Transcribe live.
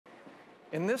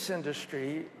In this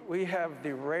industry, we have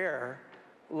the rare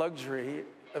luxury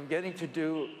of getting to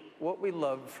do what we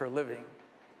love for a living,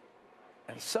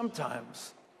 and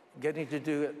sometimes getting to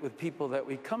do it with people that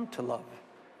we come to love.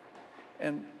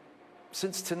 And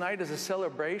since tonight is a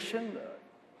celebration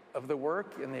of the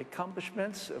work and the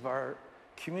accomplishments of our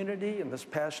community in this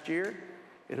past year,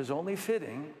 it is only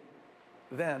fitting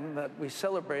then that we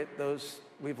celebrate those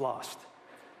we've lost,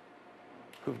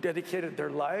 who've dedicated their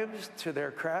lives to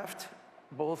their craft,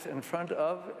 both in front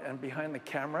of and behind the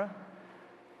camera.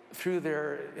 Through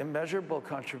their immeasurable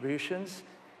contributions,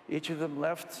 each of them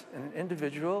left an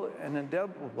individual, an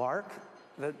indelible mark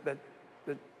that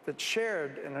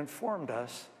shared and informed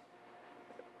us.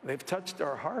 They've touched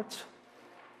our hearts,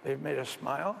 they've made us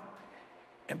smile,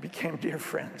 and became dear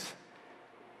friends,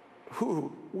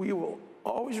 who we will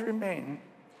always remain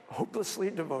hopelessly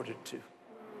devoted to.